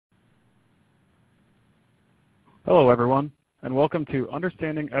Hello, everyone, and welcome to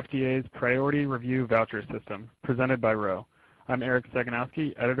Understanding FDA's Priority Review Voucher System, presented by Roe. I'm Eric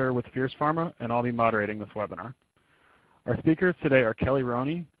Saganowski, editor with Fierce Pharma, and I'll be moderating this webinar. Our speakers today are Kelly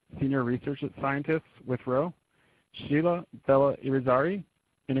Roney, Senior Research Scientist with Roe, Sheila Bella Irizarry,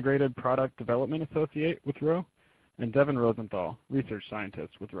 Integrated Product Development Associate with Roe, and Devin Rosenthal, Research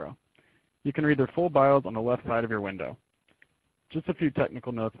Scientist with Roe. You can read their full bios on the left side of your window. Just a few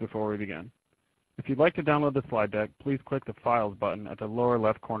technical notes before we begin. If you'd like to download the slide deck, please click the Files button at the lower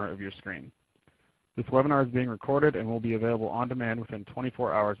left corner of your screen. This webinar is being recorded and will be available on demand within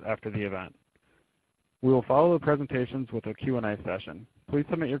 24 hours after the event. We will follow the presentations with a Q&A session. Please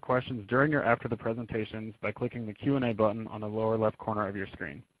submit your questions during or after the presentations by clicking the Q&A button on the lower left corner of your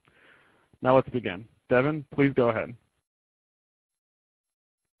screen. Now let's begin. Devin, please go ahead.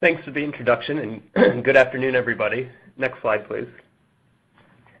 Thanks for the introduction, and good afternoon, everybody. Next slide, please.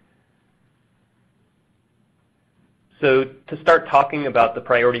 So to start talking about the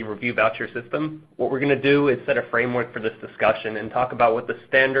priority review voucher system, what we're going to do is set a framework for this discussion and talk about what the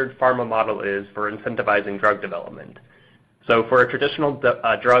standard pharma model is for incentivizing drug development. So for a traditional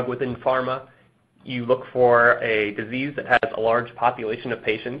drug within pharma, you look for a disease that has a large population of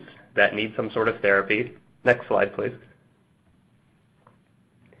patients that need some sort of therapy. Next slide, please.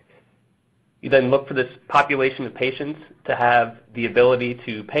 You then look for this population of patients to have the ability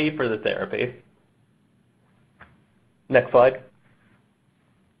to pay for the therapy. Next slide.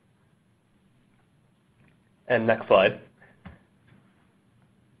 And next slide.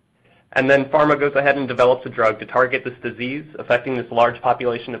 And then pharma goes ahead and develops a drug to target this disease affecting this large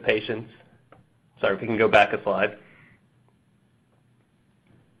population of patients. Sorry, if we can go back a slide.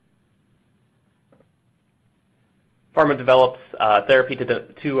 Pharma develops therapy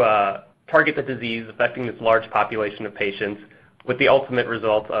to target the disease affecting this large population of patients with the ultimate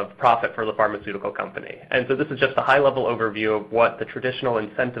result of profit for the pharmaceutical company. And so this is just a high-level overview of what the traditional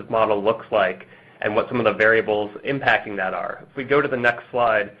incentive model looks like and what some of the variables impacting that are. If we go to the next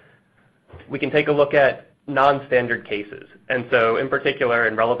slide, we can take a look at non-standard cases. And so in particular,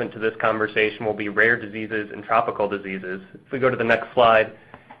 and relevant to this conversation, will be rare diseases and tropical diseases. If we go to the next slide,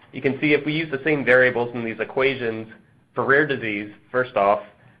 you can see if we use the same variables in these equations for rare disease, first off,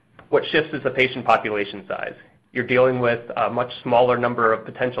 what shifts is the patient population size. You're dealing with a much smaller number of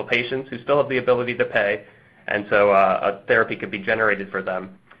potential patients who still have the ability to pay, and so a therapy could be generated for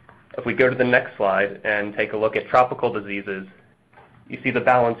them. If we go to the next slide and take a look at tropical diseases, you see the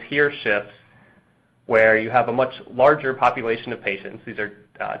balance here shifts where you have a much larger population of patients. These are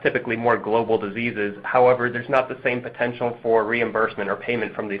typically more global diseases. However, there's not the same potential for reimbursement or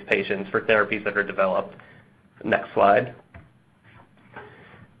payment from these patients for therapies that are developed. Next slide.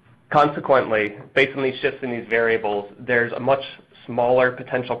 Consequently, based on these shifts in these variables, there's a much smaller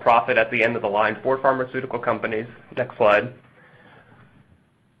potential profit at the end of the line for pharmaceutical companies. Next slide.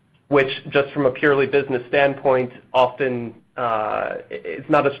 Which, just from a purely business standpoint, often it's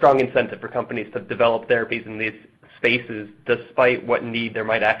not a strong incentive for companies to develop therapies in these spaces, despite what need there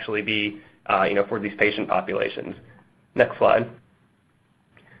might actually be, for these patient populations. Next slide.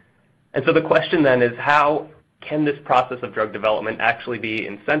 And so the question then is, how can this process of drug development actually be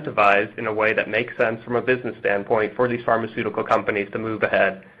incentivized in a way that makes sense from a business standpoint for these pharmaceutical companies to move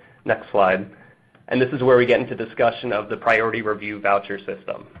ahead? Next slide. And this is where we get into discussion of the priority review voucher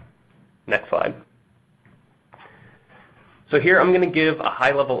system. Next slide. So here I'm going to give a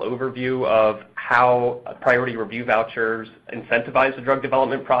high-level overview of how priority review vouchers incentivize the drug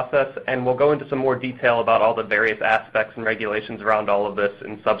development process, and we'll go into some more detail about all the various aspects and regulations around all of this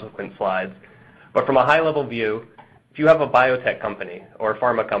in subsequent slides. But from a high-level view, if you have a biotech company or a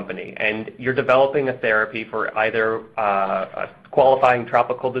pharma company and you're developing a therapy for either a qualifying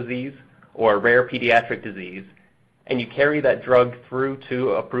tropical disease or a rare pediatric disease, and you carry that drug through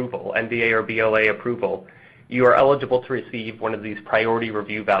to approval, NDA or BLA approval, you are eligible to receive one of these priority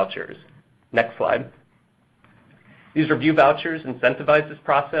review vouchers. Next slide. These review vouchers incentivize this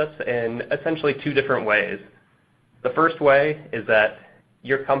process in essentially two different ways. The first way is that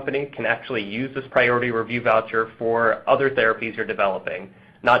your company can actually use this priority review voucher for other therapies you're developing,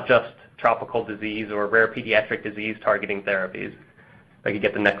 not just tropical disease or rare pediatric disease targeting therapies. If I could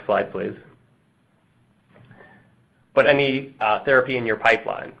get the next slide, please. But any therapy in your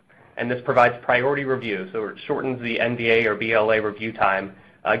pipeline. And this provides priority review, so it shortens the NDA or BLA review time,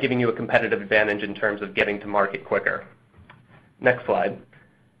 giving you a competitive advantage in terms of getting to market quicker. Next slide.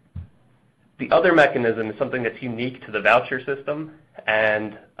 The other mechanism is something that's unique to the voucher system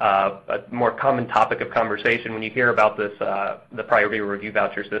and a more common topic of conversation when you hear about this, the priority review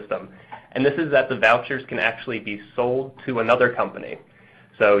voucher system. And this is that the vouchers can actually be sold to another company.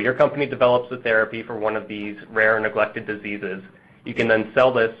 So your company develops a therapy for one of these rare and neglected diseases. You can then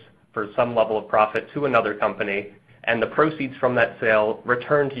sell this for some level of profit to another company, and the proceeds from that sale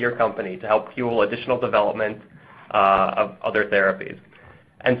return to your company to help fuel additional development of other therapies.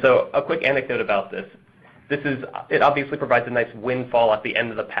 And so a quick anecdote about this. It obviously provides a nice windfall at the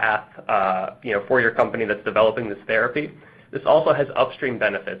end of the path for your company that's developing this therapy. This also has upstream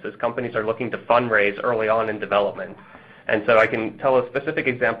benefits as companies are looking to fundraise early on in development. And so I can tell a specific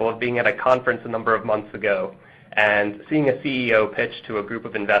example of being at a conference a number of months ago and seeing a CEO pitch to a group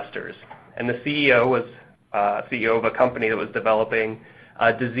of investors. And the CEO was CEO of a company that was developing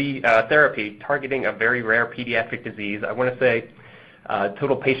a therapy targeting a very rare pediatric disease. I want to say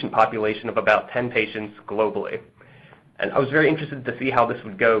total patient population of about 10 patients globally. And I was very interested to see how this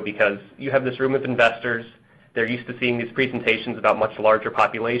would go because you have this room of investors. They're used to seeing these presentations about much larger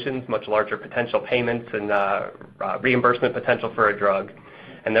populations, much larger potential payments, and reimbursement potential for a drug.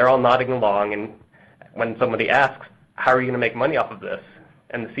 And they're all nodding along. And when somebody asks, how are you going to make money off of this?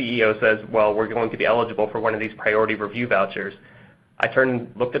 And the CEO says, well, we're going to be eligible for one of these priority review vouchers. I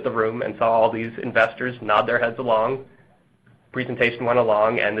turned, looked at the room, and saw all these investors nod their heads along. Presentation went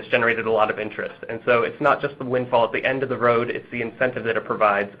along, and this generated a lot of interest. And so it's not just the windfall at the end of the road, it's the incentive that it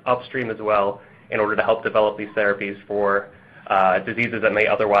provides upstream as well in order to help develop these therapies for diseases that may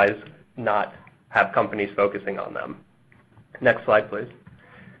otherwise not have companies focusing on them. Next slide, please.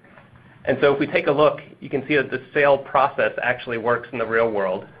 And so if we take a look, you can see that the sale process actually works in the real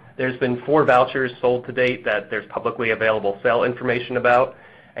world. There's been 4 vouchers sold to date that there's publicly available sale information about,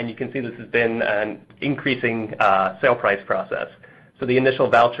 and you can see this has been an increasing sale price process. So the initial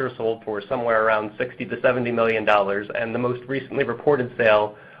voucher sold for somewhere around $60 to $70 million, and the most recently reported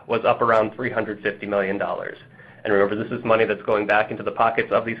sale was up around $350 million. And remember, this is money that's going back into the pockets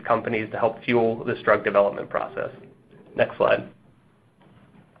of these companies to help fuel this drug development process. Next slide.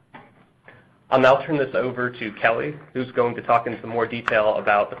 I'll now turn this over to Kelly, who's going to talk in some more detail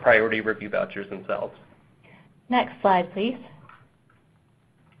about the priority review vouchers themselves. Next slide, please.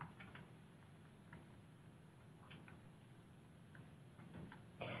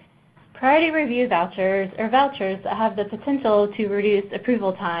 Priority review vouchers are vouchers that have the potential to reduce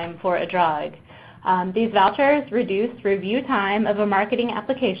approval time for a drug. These vouchers reduce review time of a marketing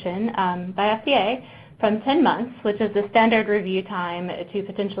application by FDA from 10 months, which is the standard review time, to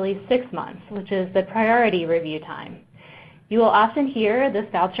potentially 6 months, which is the priority review time. You will often hear this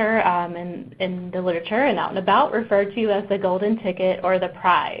voucher in the literature and out and about referred to as the golden ticket or the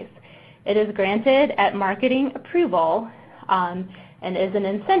prize. It is granted at marketing approval and is an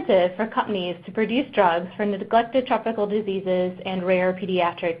incentive for companies to produce drugs for neglected tropical diseases and rare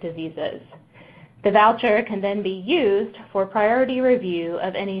pediatric diseases. The voucher can then be used for priority review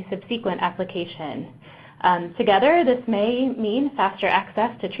of any subsequent application. Together, this may mean faster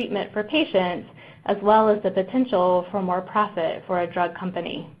access to treatment for patients, as well as the potential for more profit for a drug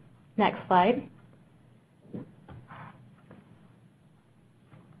company. Next slide.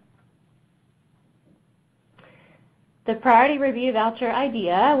 The priority review voucher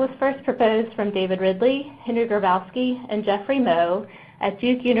idea was first proposed from David Ridley, Henry Grabowski, and Jeffrey Moe at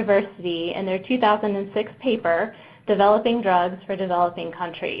Duke University in their 2006 paper, Developing Drugs for Developing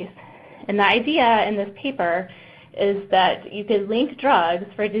Countries. And the idea in this paper is that you could link drugs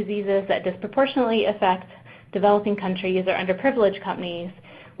for diseases that disproportionately affect developing countries or underprivileged companies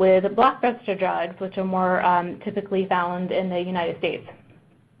with blockbuster drugs, which are more typically found in the United States.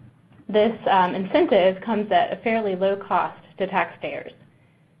 This incentive comes at a fairly low cost to taxpayers.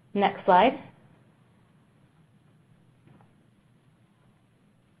 Next slide.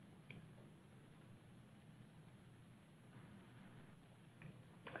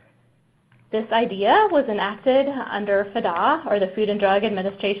 This idea was enacted under FDA, or the Food and Drug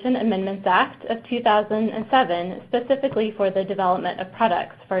Administration Amendments Act of 2007, specifically for the development of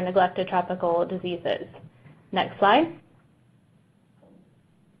products for neglected tropical diseases. Next slide.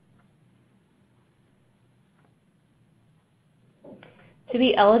 To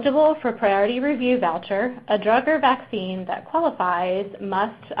be eligible for priority review voucher, a drug or vaccine that qualifies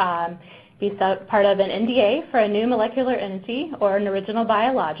must be part of an NDA for a new molecular entity or an original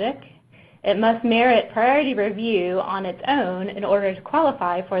biologic. It must merit priority review on its own in order to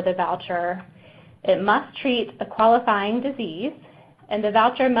qualify for the voucher. It must treat a qualifying disease, and the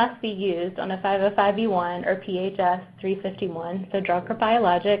voucher must be used on a 505(b)(1) or PHS 351, so drug or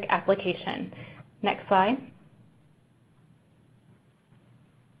biologic application. Next slide.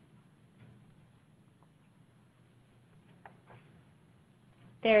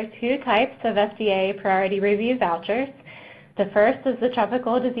 There are 2 types of FDA priority review vouchers. The first is the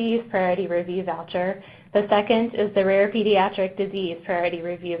Tropical Disease Priority Review Voucher. The second is the Rare Pediatric Disease Priority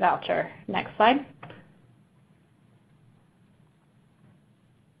Review Voucher. Next slide.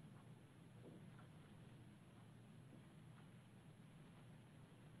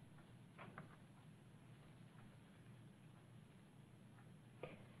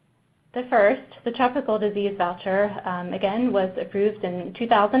 The first, the Tropical Disease Voucher, again, was approved in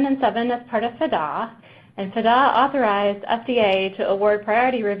 2007 as part of FDA, and FDA authorized FDA to award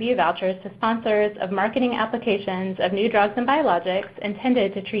priority review vouchers to sponsors of marketing applications of new drugs and biologics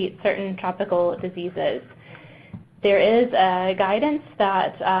intended to treat certain tropical diseases. There is a guidance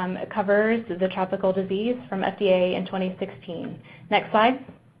that covers the tropical disease from FDA in 2016. Next slide.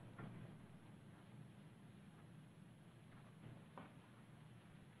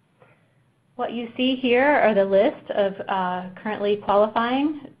 What you see here are the list of currently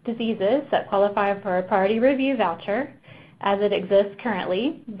qualifying diseases that qualify for a priority review voucher as it exists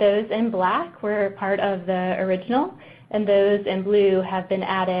currently. Those in black were part of the original, and those in blue have been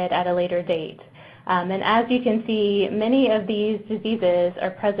added at a later date. And as you can see, many of these diseases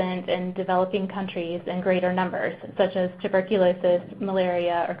are present in developing countries in greater numbers, such as tuberculosis,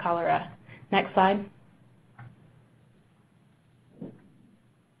 malaria, or cholera. Next slide.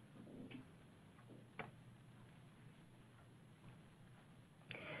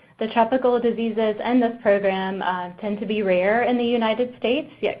 The tropical diseases in this program tend to be rare in the United States,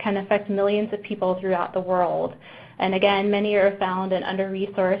 yet can affect millions of people throughout the world. And again, many are found in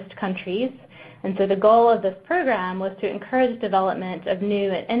under-resourced countries. And so the goal of this program was to encourage development of new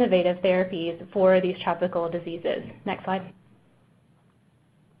and innovative therapies for these tropical diseases. Next slide.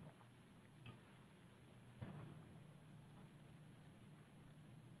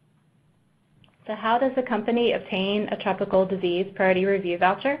 So how does a company obtain a tropical disease priority review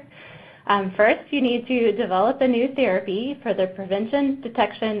voucher? First, you need to develop a new therapy for the prevention,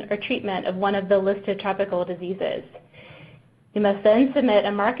 detection, or treatment of one of the listed tropical diseases. You must then submit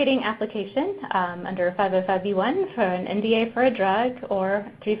a marketing application under 505(b)(1) for an NDA for a drug or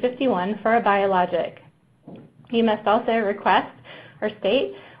 351 for a biologic. You must also request or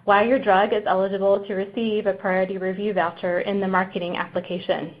state why your drug is eligible to receive a priority review voucher in the marketing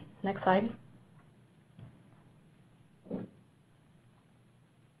application. Next slide.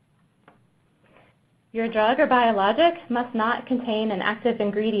 Your drug or biologic must not contain an active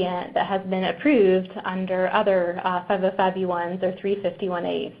ingredient that has been approved under other 505(b)(1s or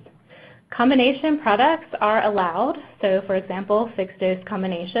 351As. Combination products are allowed, so for example, fixed-dose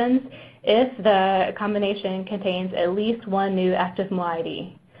combinations, if the combination contains at least one new active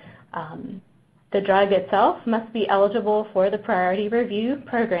moiety. The drug itself must be eligible for the priority review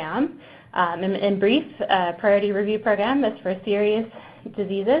program. In brief, priority review program is for serious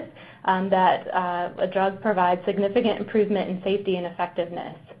diseases that a drug provides significant improvement in safety and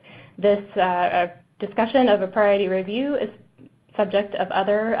effectiveness. This discussion of a priority review is subject of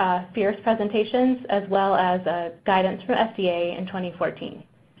other fierce presentations as well as guidance from FDA in 2014.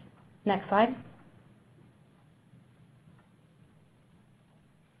 Next slide.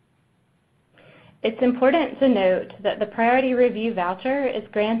 It's important to note that the priority review voucher is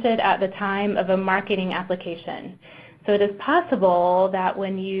granted at the time of a marketing application. So it is possible that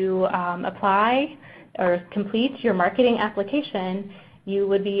when you apply or complete your marketing application, you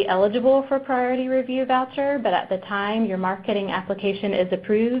would be eligible for priority review voucher, but at the time your marketing application is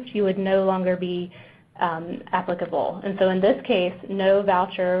approved, you would no longer be applicable. And so in this case, no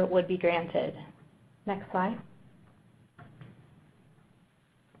voucher would be granted. Next slide.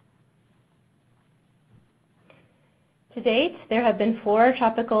 To date, there have been 4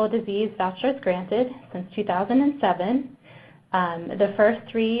 tropical disease vouchers granted since 2007. The first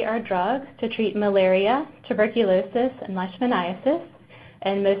 3 are drugs to treat malaria, tuberculosis, and leishmaniasis,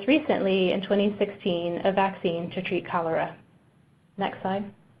 and most recently, in 2016, a vaccine to treat cholera. Next slide.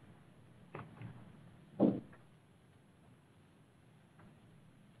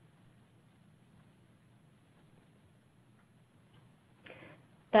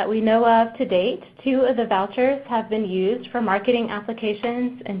 That we know of to date, 2 of the vouchers have been used for marketing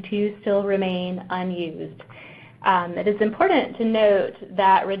applications and 2 still remain unused. It is important to note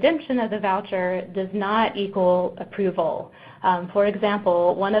that redemption of the voucher does not equal approval. For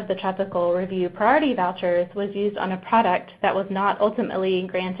example, one of the tropical review priority vouchers was used on a product that was not ultimately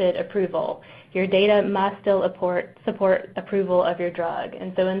granted approval. Your data must still support approval of your drug.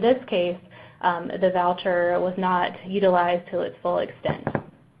 And so in this case, the voucher was not utilized to its full extent.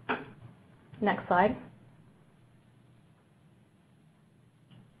 Next slide.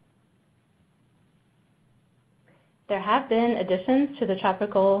 There have been additions to the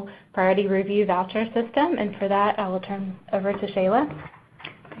tropical priority review voucher system, and for that I will turn over to Shayla.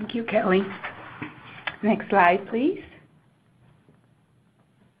 Thank you, Kelly. Next slide, please.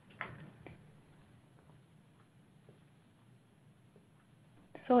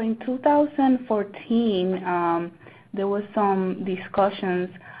 So in 2014, there was some discussions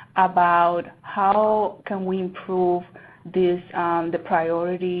about how can we improve this, the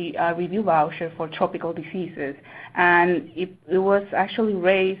priority review voucher for tropical diseases. And it was actually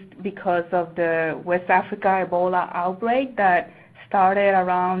raised because of the West Africa Ebola outbreak that started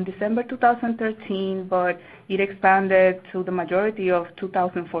around December 2013, but it expanded to the majority of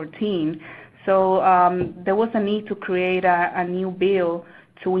 2014. So there was a need to create a new bill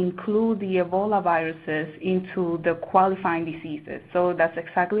to include the Ebola viruses into the qualifying diseases. So that's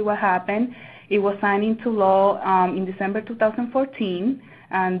exactly what happened. It was signed into law in December 2014,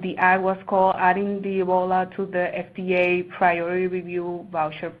 and the act was called Adding the Ebola to the FDA Priority Review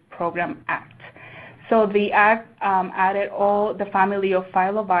Voucher Program Act. So the act added all the family of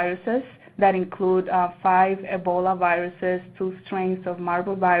filoviruses that include 5 Ebola viruses, 2 strains of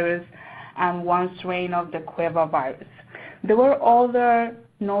Marburg virus, and 1 strain of the Cueva virus. There were other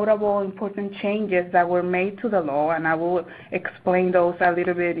notable important changes that were made to the law, and I will explain those a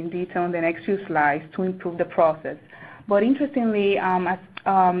little bit in detail in the next few slides to improve the process. But interestingly,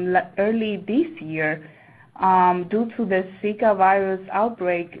 early this year, due to the Zika virus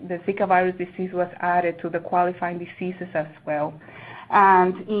outbreak, the Zika virus disease was added to the qualifying diseases as well.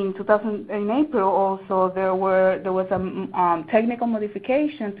 And in April also, there was a technical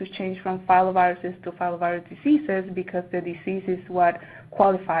modification to change from filoviruses to filovirus diseases because the disease is what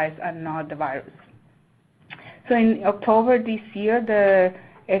qualifies and not the virus. So in October this year, the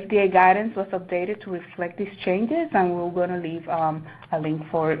FDA guidance was updated to reflect these changes, and we're going to leave a link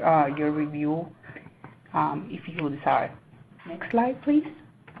for your review if you desire. Next slide, please.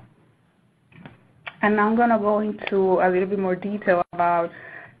 And now I'm going to go into a little bit more detail about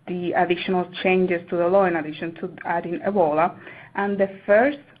the additional changes to the law in addition to adding Ebola. And the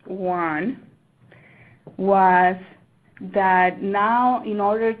first one was that now, in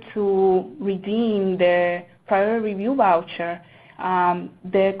order to redeem the priority review voucher,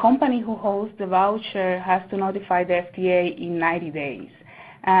 the company who holds the voucher has to notify the FDA in 90 days.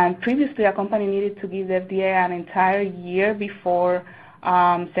 And previously, a company needed to give the FDA an entire year before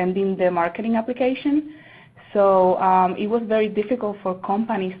sending the marketing application. So it was very difficult for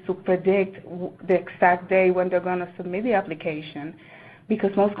companies to predict the exact day when they're going to submit the application,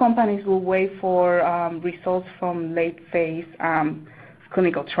 because most companies will wait for results from late phase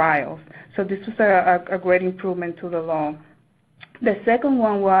clinical trials. So this was a great improvement to the law. The second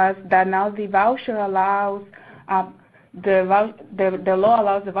one was that now the voucher allows the law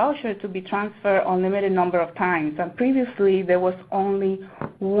allows the voucher to be transferred unlimited number of times. And previously, there was only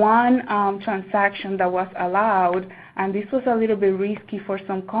one transaction that was allowed, and this was a little bit risky for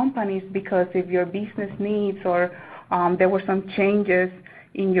some companies because if your business needs or there were some changes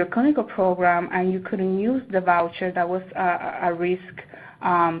in your clinical program and you couldn't use the voucher, that was a risk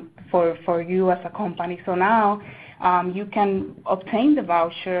for you as a company. So now you can obtain the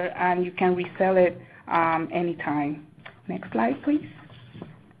voucher and you can resell it anytime. Next slide, please.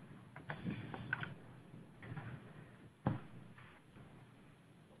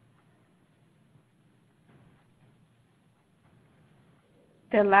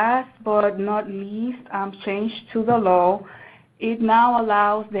 The last but not least change to the law, it now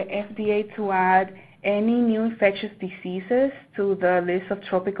allows the FDA to add any new infectious diseases to the list of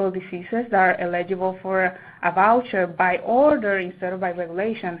tropical diseases that are eligible for a voucher by order instead of by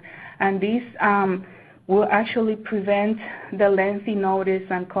regulation. And this will actually prevent the lengthy notice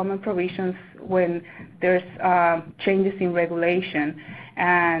and common provisions when there's changes in regulation.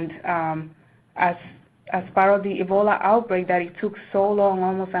 And as part of the Ebola outbreak that it took so long,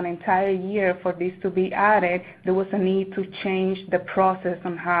 almost an entire year for this to be added, there was a need to change the process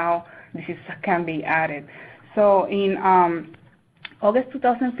on how this can be added. So in August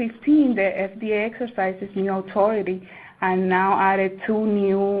 2015, the FDA exercised its new authority and now added 2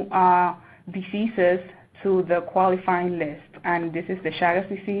 new diseases to the qualifying list, and this is the Chagas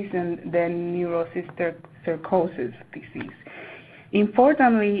disease and the neurocysticercosis disease.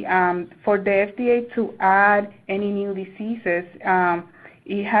 Importantly, for the FDA to add any new diseases,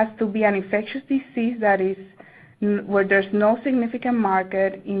 it has to be an infectious disease that is where there's no significant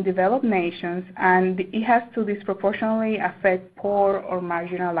market in developed nations, and it has to disproportionately affect poor or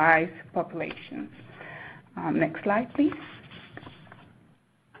marginalized populations. Next slide, please.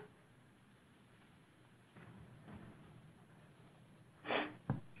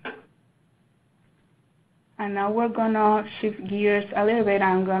 And now we're going to shift gears a little bit.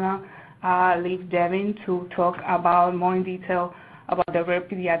 I'm going to leave Devin to talk about more in detail about the rare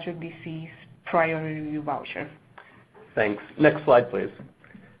pediatric disease priority review voucher? Thanks. Next slide, please.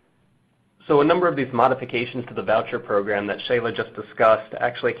 So a number of these modifications to the voucher program that Shayla just discussed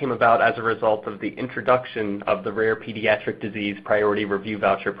actually came about as a result of the introduction of the Rare Pediatric Disease Priority Review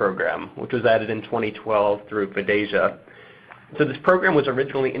Voucher Program, which was added in 2012 through FDASIA. So this program was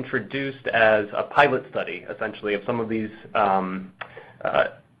originally introduced as a pilot study, essentially, of some of these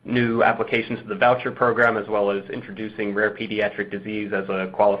new applications to the voucher program, as well as introducing rare pediatric disease as a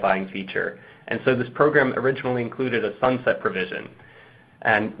qualifying feature. And so this program originally included a sunset provision.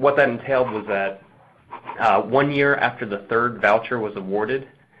 And what that entailed was that 1 year after the third voucher was awarded,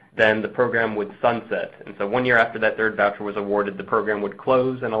 then the program would sunset. And so 1 year after that third voucher was awarded, the program would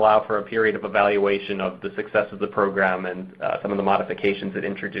close and allow for a period of evaluation of the success of the program and some of the modifications it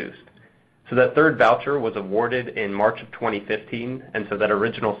introduced. So that third voucher was awarded in March of 2015, and so that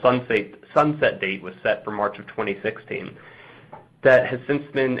original sunset date was set for March of 2016. That has since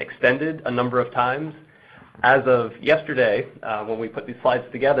been extended a number of times. As of yesterday, when we put these slides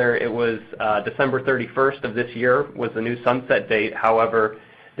together, it was December 31st of this year was the new sunset date. However,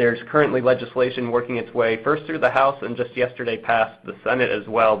 there's currently legislation working its way first through the House and just yesterday passed the Senate as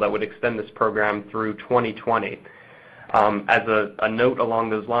well that would extend this program through 2020. As a note along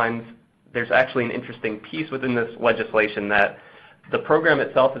those lines, there's actually an interesting piece within this legislation that the program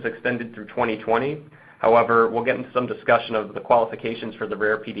itself is extended through 2020. However, we'll get into some discussion of the qualifications for the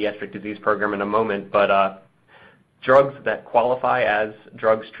Rare Pediatric Disease Program in a moment, but drugs that qualify as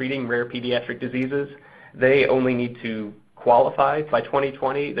drugs treating rare pediatric diseases, they only need to qualify by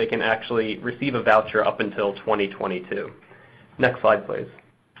 2020. They can actually receive a voucher up until 2022. Next slide, please.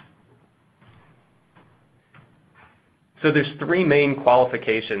 So there's three main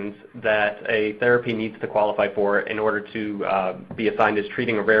qualifications that a therapy needs to qualify for in order to be assigned as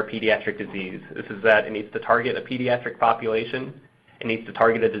treating a rare pediatric disease. This is that it needs to target a pediatric population, it needs to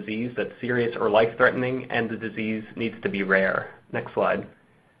target a disease that's serious or life-threatening, and the disease needs to be rare. Next slide.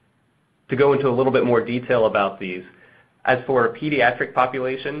 To go into a little bit more detail about these, as for a pediatric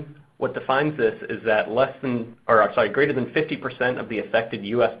population, what defines this is that greater than 50% of the affected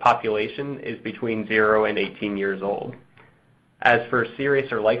U.S. population is between 0 and 18 years old. As for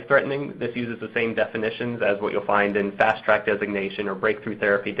serious or life-threatening, this uses the same definitions as what you'll find in Fast Track designation or Breakthrough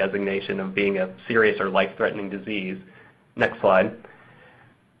Therapy designation of being a serious or life-threatening disease. Next slide.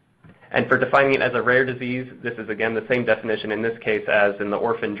 And for defining it as a rare disease, this is again the same definition in this case as in the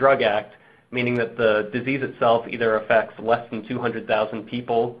Orphan Drug Act, meaning that the disease itself either affects less than 200,000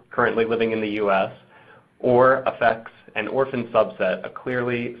 people currently living in the U.S. or affects an orphan subset, a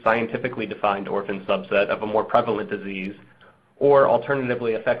clearly scientifically defined orphan subset of a more prevalent disease, or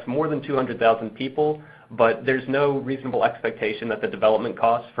alternatively affects more than 200,000 people, but there's no reasonable expectation that the development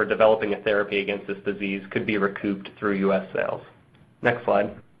costs for developing a therapy against this disease could be recouped through U.S. sales. Next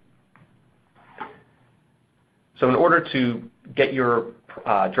slide. So in order to get your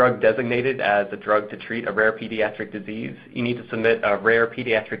drug designated as a drug to treat a rare pediatric disease, you need to submit a Rare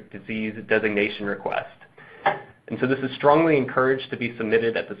Pediatric Disease Designation request. And so this is strongly encouraged to be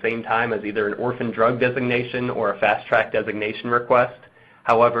submitted at the same time as either an orphan drug designation or a fast track designation request.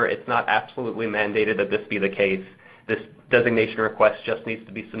 However, it's not absolutely mandated that this be the case. This designation request just needs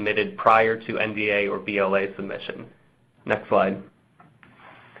to be submitted prior to NDA or BLA submission. Next slide.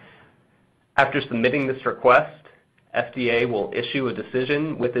 After submitting this request, FDA will issue a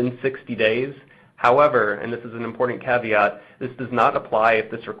decision within 60 days. However, and this is an important caveat, this does not apply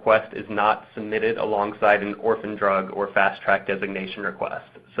if this request is not submitted alongside an orphan drug or fast track designation request.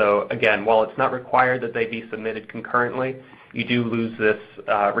 So again, while it's not required that they be submitted concurrently, you do lose this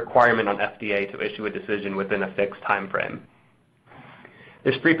requirement on FDA to issue a decision within a fixed time frame.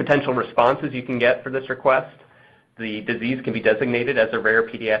 There's three potential responses you can get for this request. The disease can be designated as a rare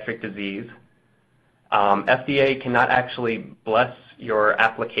pediatric disease. FDA cannot actually bless your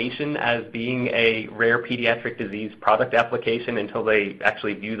application as being a rare pediatric disease product application until they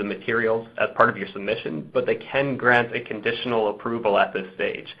actually view the materials as part of your submission, but they can grant a conditional approval at this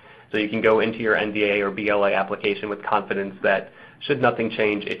stage. So you can go into your NDA or BLA application with confidence that should nothing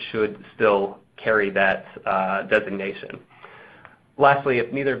change, it should still carry that designation. Lastly,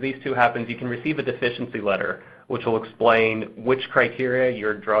 if neither of these two happens, you can receive a deficiency letter, which will explain which criteria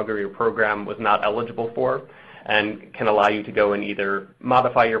your drug or your program was not eligible for and can allow you to go and either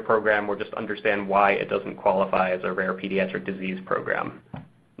modify your program or just understand why it doesn't qualify as a rare pediatric disease program.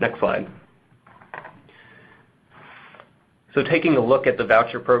 Next slide. So taking a look at the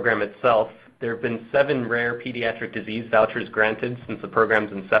voucher program itself, there have been 7 rare pediatric disease vouchers granted since the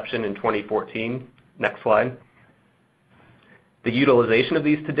program's inception in 2014. Next slide. The utilization of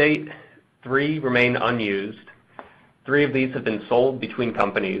these to date, 3 remain unused. 3 of these have been sold between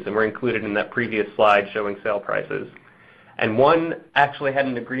companies and were included in that previous slide showing sale prices. And 1 actually had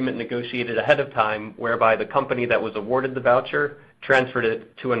an agreement negotiated ahead of time whereby the company that was awarded the voucher transferred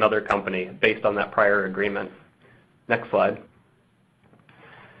it to another company based on that prior agreement. Next slide.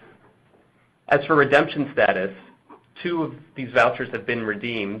 As for redemption status, 2 of these vouchers have been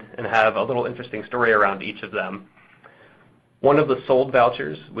redeemed and have a little interesting story around each of them. One of the sold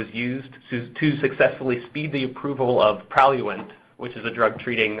vouchers was used to successfully speed the approval of Praluent, which is a drug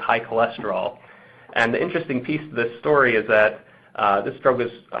treating high cholesterol. And the interesting piece of this story is that this drug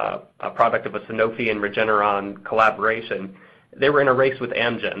was a product of a Sanofi and Regeneron collaboration. They were in a race with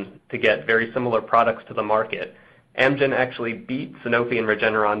Amgen to get very similar products to the market. Amgen actually beat Sanofi and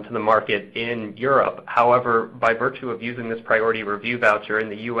Regeneron to the market in Europe. However, by virtue of using this priority review voucher in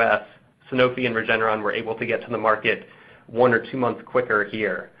the U.S., Sanofi and Regeneron were able to get to the market 1 or 2 months quicker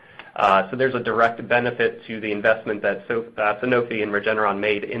here. So there's a direct benefit to the investment that Sanofi and Regeneron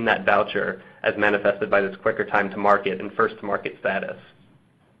made in that voucher as manifested by this quicker time to market and first to market status.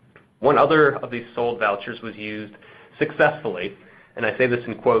 1 other of these sold vouchers was used successfully, and I say this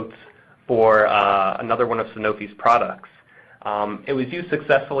in quotes, for another one of Sanofi's products. It was used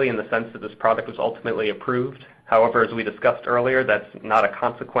successfully in the sense that this product was ultimately approved. However, as we discussed earlier, that's not a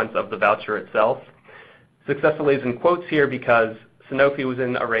consequence of the voucher itself. Successfully is in quotes here because Sanofi was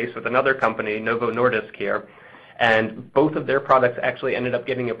in a race with another company, Novo Nordisk here, and both of their products actually ended up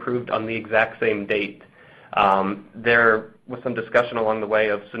getting approved on the exact same date. There was some discussion along the way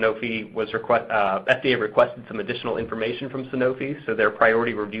of FDA requested some additional information from Sanofi, so their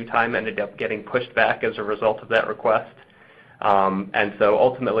priority review time ended up getting pushed back as a result of that request. And so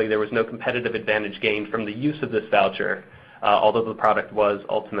ultimately there was no competitive advantage gained from the use of this voucher, although the product was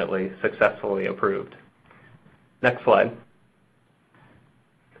ultimately successfully approved. Next slide.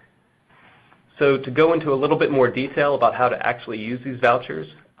 So to go into a little bit more detail about how to actually use these vouchers,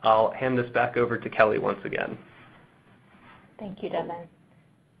 I'll hand this back over to Kelly once again. Thank you, Devin.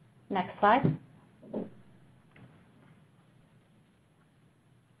 Next slide.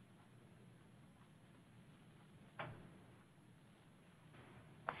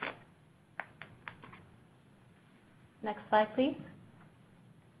 Next slide, please.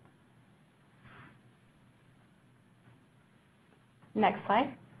 Next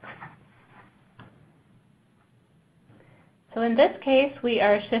slide. So in this case, we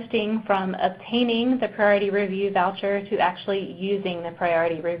are shifting from obtaining the priority review voucher to actually using the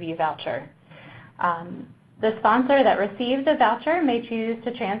priority review voucher. The sponsor that receives the voucher may choose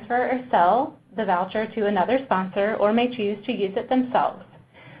to transfer or sell the voucher to another sponsor or may choose to use it themselves.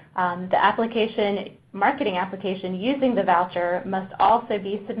 The marketing application using the voucher must also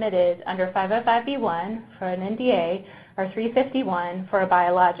be submitted under 505(b)(1) for an NDA or 351 for a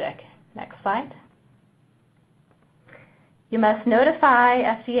biologic. Next slide. You must notify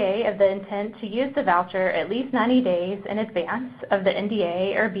FDA of the intent to use the voucher at least 90 days in advance of the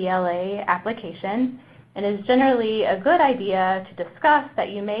NDA or BLA application, and it is generally a good idea to discuss that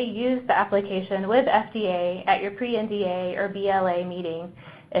you may use the application with FDA at your pre-NDA or BLA meeting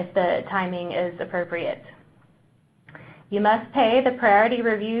if the timing is appropriate. You must pay the priority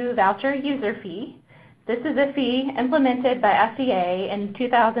review voucher user fee. This is a fee implemented by FDA in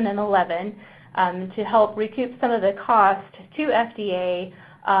 2011 to help recoup some of the cost to FDA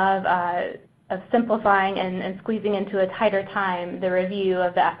of simplifying and squeezing into a tighter time the review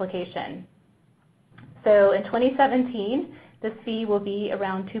of the application. So in 2017, this fee will be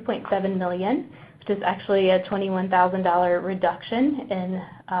around $2.7 million, which is actually a $21,000 reduction in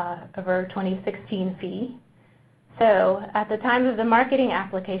over 2016 fee. So at the time of the marketing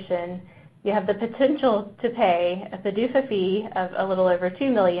application, you have the potential to pay a PDUFA fee of a little over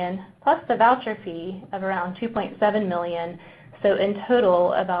 $2 million plus the voucher fee of around $2.7 million, so in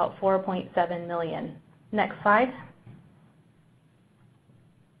total about $4.7 million. Next slide.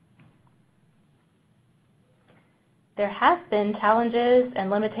 There have been challenges and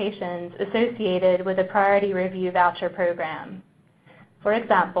limitations associated with the priority review voucher program. For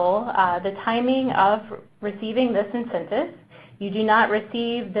example, the timing of receiving this incentive. You do not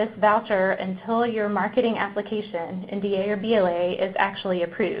receive this voucher until your marketing application, NDA or BLA, is actually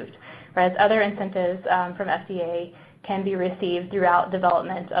approved, whereas other incentives from FDA can be received throughout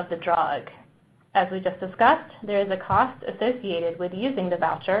development of the drug. As we just discussed, there is a cost associated with using the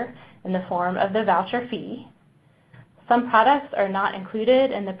voucher in the form of the voucher fee. Some products are not included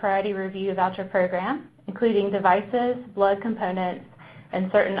in the priority review voucher program, including devices, blood components,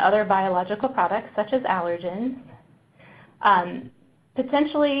 and certain other biological products such as allergens.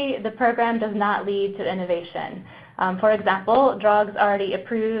 Potentially, the program does not lead to innovation. For example, drugs already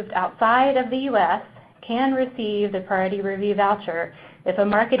approved outside of the U.S. can receive the priority review voucher if a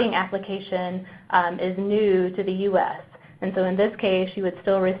marketing application is new to the U.S. And so in this case, you would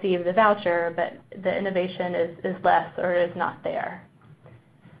still receive the voucher, but the innovation is less or is not there.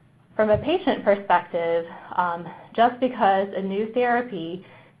 From a patient perspective, just because a new therapy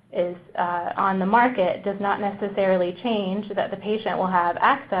is on the market does not necessarily change that the patient will have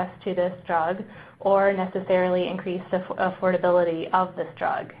access to this drug or necessarily increase the affordability of this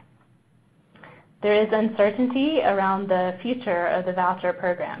drug. There is uncertainty around the future of the voucher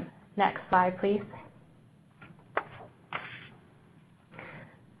program. Next slide, please.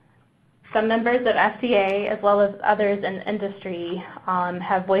 Some members of FDA, as well as others in the industry,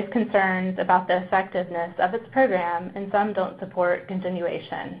 have voiced concerns about the effectiveness of its program, and some don't support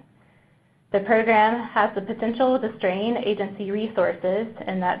continuation. The program has the potential to strain agency resources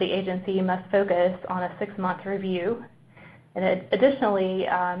in that the agency must focus on a 6-month review. And additionally,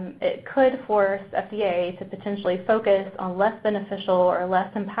 it could force FDA to potentially focus on less beneficial or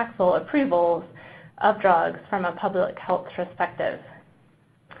less impactful approvals of drugs from a public health perspective.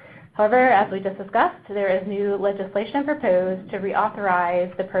 However, as we just discussed, there is new legislation proposed to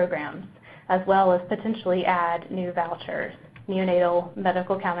reauthorize the programs, as well as potentially add new vouchers, neonatal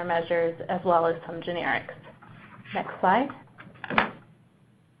medical countermeasures, as well as some generics. Next slide.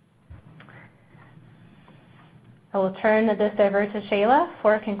 I will turn this over to Shayla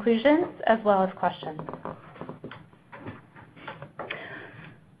for conclusions as well as questions.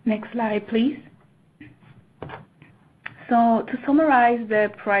 Next slide, please. So to summarize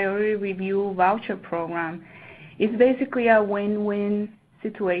the priority review voucher program, it's basically a win-win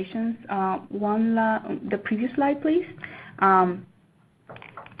situation. The previous slide, please.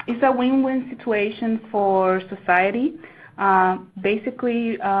 It's a win-win situation for society.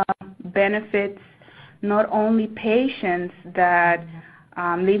 Basically benefits not only patients that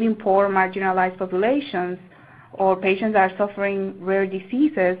live in poor marginalized populations or patients that are suffering rare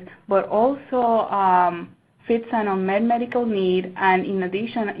diseases, but also fits an unmet medical need and in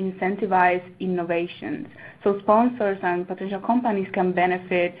addition incentivize innovations. So sponsors and potential companies can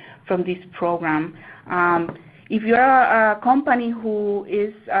benefit from this program. If you're a company who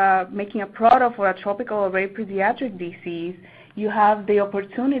is making a product for a tropical or rare pediatric disease, you have the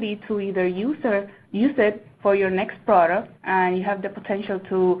opportunity to either use it for your next product, and you have the potential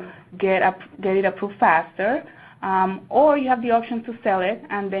to get it approved faster, or you have the option to sell it,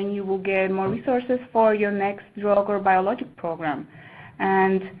 and then you will get more resources for your next drug or biologic program.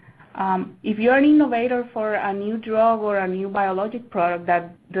 And if you're an innovator for a new drug or a new biologic product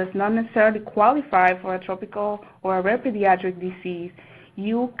that does not necessarily qualify for a tropical or a rare pediatric disease,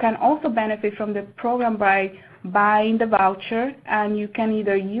 you can also benefit from the program by buying the voucher, and you can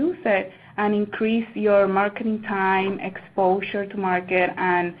either use it and increase your marketing time, exposure to market,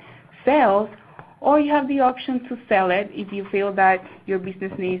 and sales, or you have the option to sell it if you feel that your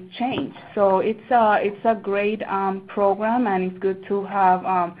business needs change. So it's a great program, and it's good to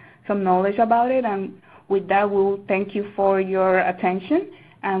have some knowledge about it. And with that, we'll thank you for your attention,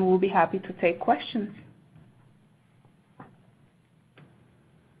 and we'll be happy to take questions.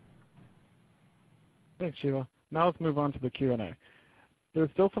 Thanks, Sheila. Now let's move on to the Q&A. There's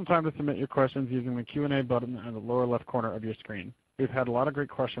still some time to submit your questions using the Q&A button in the lower left corner of your screen. We've had a lot of great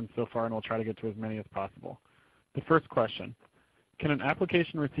questions so far, and we'll try to get to as many as possible. The first question: can an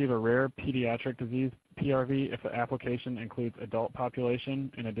application receive a rare pediatric disease PRV if the application includes adult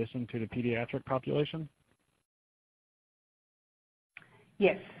population in addition to the pediatric population?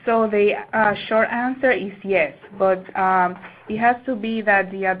 Yes. So the short answer is yes, but it has to be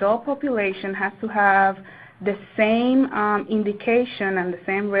that the adult population has to have the same indication and the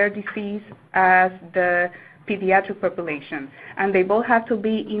same rare disease as the pediatric population, and they both have to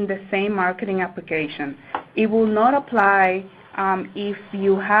be in the same marketing application. It will not apply if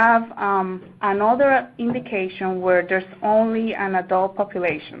you have another indication where there's only an adult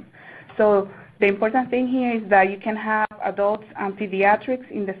population. So the important thing here is that you can have adults and pediatrics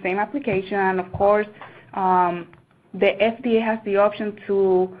in the same application, and of course the FDA has the option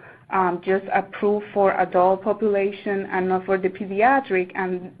to just approve for adult population and not for the pediatric,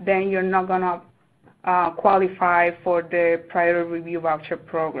 and then you're not going to qualify for the priority review voucher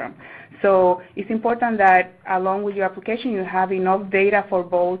program. So it's important that along with your application you have enough data for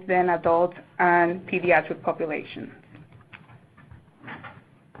both the adult and pediatric population.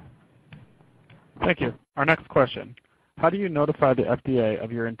 Thank you. Our next question: how do you notify the FDA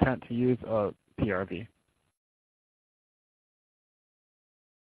of your intent to use a PRV?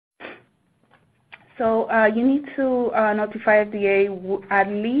 So you need to notify FDA at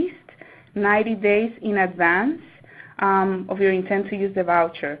least 90 days in advance of your intent to use the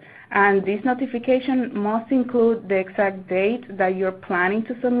voucher. And this notification must include the exact date that you're planning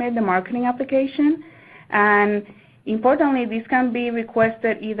to submit the marketing application. And importantly, this can be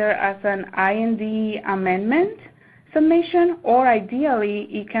requested either as an IND amendment submission, or ideally,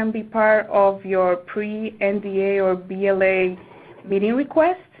 it can be part of your pre-NDA or BLA meeting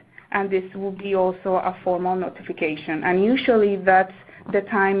request, and this will be also a formal notification. And usually, that's the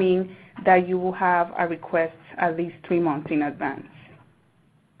timing that you will have a request at least 3 months in advance.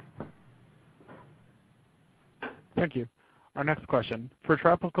 Thank you. Our next question. For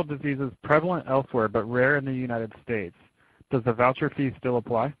tropical diseases prevalent elsewhere but rare in the United States, does the voucher fee still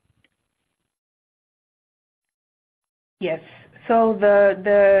apply? Yes. So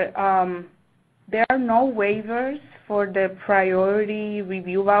there are no waivers for the priority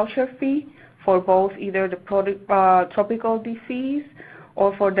review voucher fee for both either the tropical disease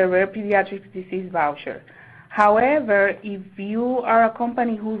or for the rare pediatric disease voucher. However, if you are a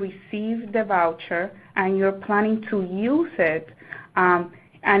company who received the voucher and you're planning to use it, and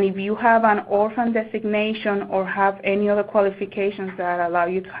if you have an orphan designation or have any other qualifications that allow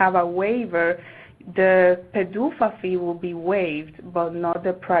you to have a waiver, the PDUFA fee will be waived, but not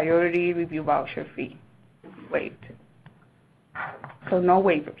the priority review voucher fee waived. So no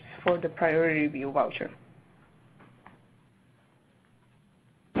waivers for the priority review voucher.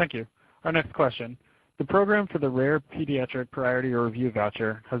 Thank you. Our next question. The program for the rare pediatric priority review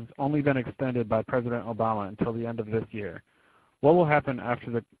voucher has only been extended by President Obama until the end of this year. What will happen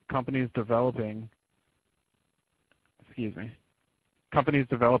after the companies developing a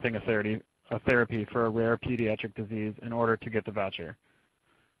therapy for a rare pediatric disease in order to get the voucher?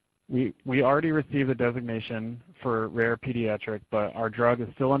 We already received the designation for rare pediatric, but our drug is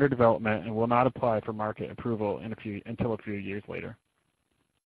still under development and will not apply for market approval until a few years later.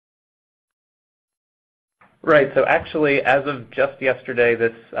 Right. So actually, as of just yesterday,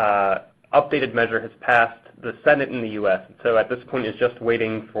 this updated measure has passed the Senate in the U.S. So at this point, it's just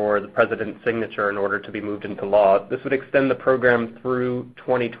waiting for the president's signature in order to be moved into law. This would extend the program through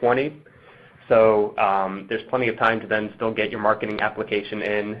 2020. So there's plenty of time to then still get your marketing application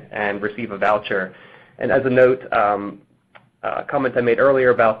in and receive a voucher. And as a note, a comment I made earlier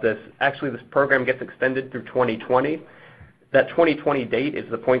about this, actually this program gets extended through 2020. That 2020 date is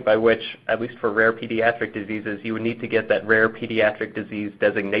the point by which, at least for rare pediatric diseases, you would need to get that rare pediatric disease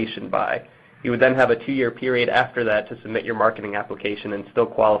designation by. You would then have a 2-year period after that to submit your marketing application and still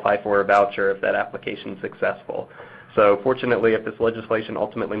qualify for a voucher if that application is successful. So fortunately, if this legislation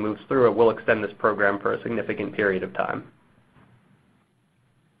ultimately moves through, it will extend this program for a significant period of time.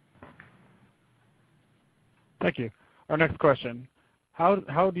 Thank you. Our next question.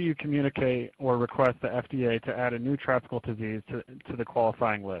 How do you communicate or request the FDA to add a new tropical disease to the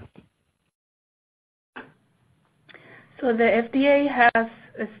qualifying list? So the FDA has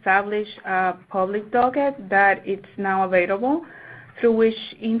established a public docket that it's now available, through which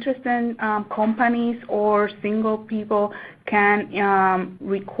interested companies or single people can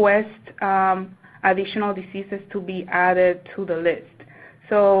request additional diseases to be added to the list.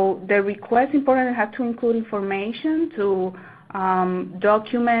 So the request, important, have to include information to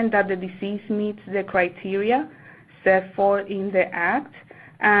document that the disease meets the criteria set forth in the Act,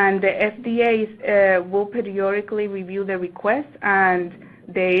 and the FDA will periodically review the request, and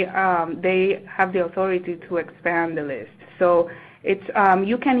they have the authority to expand the list. So it's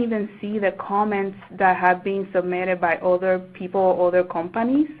you can even see the comments that have been submitted by other people, other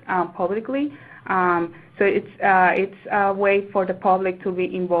companies publicly. So it's a way for the public to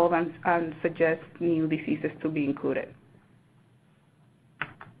be involved and suggest new diseases to be included.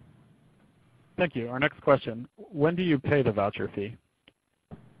 Thank you. Our next question. When do you pay the voucher fee?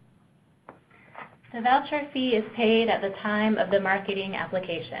 The voucher fee is paid at the time of the marketing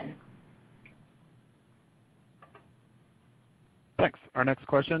application. Thanks. Our next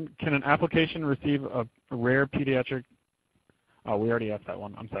question. Can an application receive a rare pediatric... Oh, we already asked that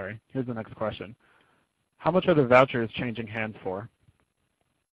one. I'm sorry. Here's the next question. How much are the vouchers changing hands for?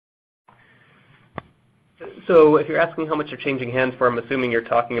 So if you're asking how much you're changing hands for, I'm assuming you're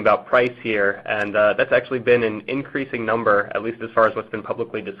talking about price here, and that's actually been an increasing number, at least as far as what's been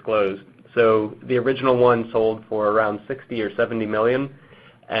publicly disclosed. So the original one sold for around 60 or 70 million,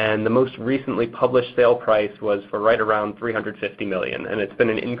 and the most recently published sale price was for right around 350 million, and it's been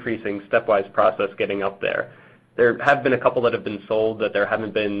an increasing stepwise process getting up there. There have been a couple that have been sold that there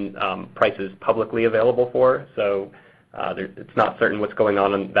haven't been prices publicly available for, so it's not certain what's going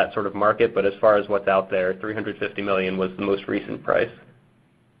on in that sort of market, but as far as what's out there, 350 million was the most recent price.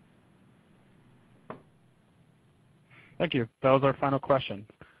 Thank you. That was our final question.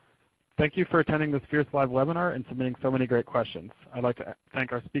 Thank you for attending this Fierce Live webinar and submitting so many great questions. I'd like to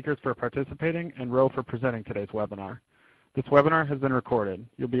thank our speakers for participating and Ro for presenting today's webinar. This webinar has been recorded.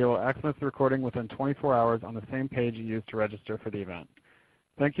 You'll be able to access the recording within 24 hours on the same page you used to register for the event.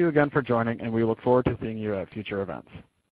 Thank you again for joining, and we look forward to seeing you at future events.